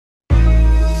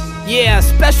Yeah,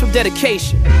 special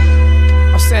dedication.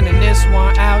 I'm sending this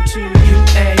one out to you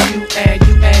and you and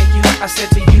you and you. I said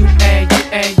to you and you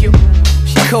and you.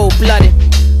 She cold-blooded.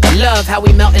 Love how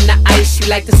we melt in the ice. She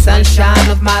like the sunshine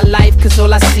of my life, cause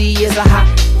all I see is a hot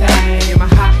thing. You're my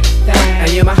hot thing.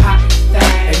 And you're my hot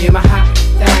thing. And you're my hot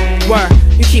thing. Word,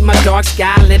 you keep my dark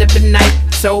sky lit up at night,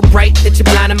 so bright that you're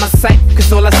blinding my sight,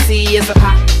 cause all I see is a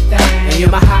hot thing. And you're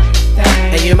my hot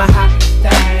thing. And you're my hot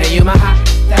thing. And you're my hot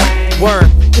thing. Word,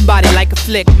 your body like a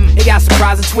flick, it got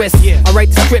surprising twists. I write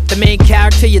the script, the main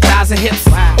character, your thighs and hips.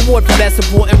 Award for best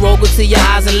supporting role go to your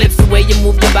eyes and lips. The way you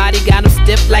move your body got them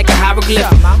stiff like a hieroglyph.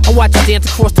 I watch you dance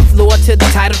across the floor to the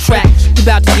title track. You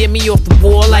about to get me off the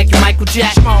wall like Michael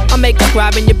Jack. I make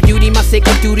describing your beauty my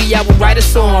sacred duty. I will write a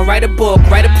song, write a book,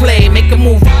 write a play, make a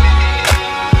movie.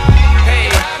 Hey,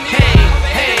 hey,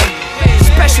 hey,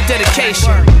 special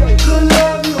dedication. Good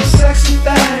love, you a sexy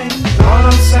thing. All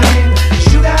I'm saying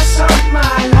is you got something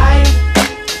I like.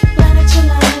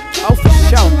 Oh, for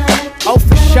sure. Oh,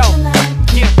 for sure.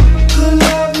 Yeah. Good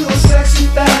love, you a sexy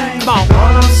thing. Come on.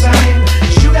 All I'm saying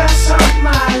is you got something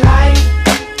I like.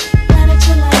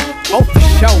 Oh, for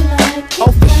sure.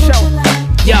 Oh, for sure.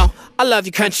 Yo, I love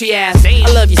your country ass.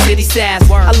 I love your city sass.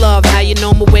 I love how you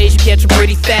know my ways, you catch them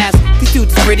pretty fast. These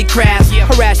dudes is pretty crass,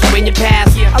 harass you in your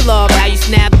past. I love how you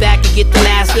snap back and get the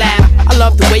last laugh. I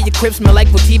love the way your crib smell like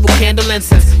Votivo candle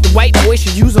incense. The white voice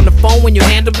you use on the phone when you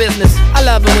handle business. I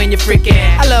love it when you're freaking.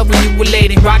 I love when you were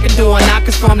lady, rockin' doing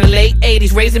knockers from the late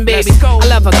 80s, raising babies. I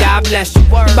love how God bless you.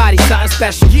 Your body's something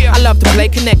special. I love to play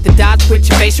connect the dots with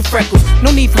your facial freckles.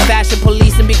 No need for fashion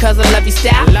policing because I love your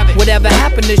style. Whatever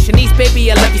happened to Shanice,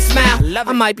 baby, I love your smile.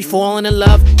 I might be falling in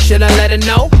love, should I let her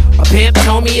know? A pimp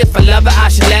told me if I love her, I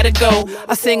should let her go.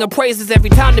 I sing her praises every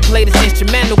time they play this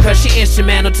instrumental, cause she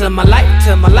instrumental to my life,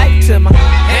 to my life, to my.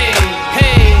 Hey,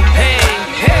 hey, hey,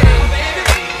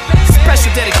 hey.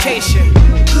 Special dedication.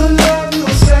 Good love.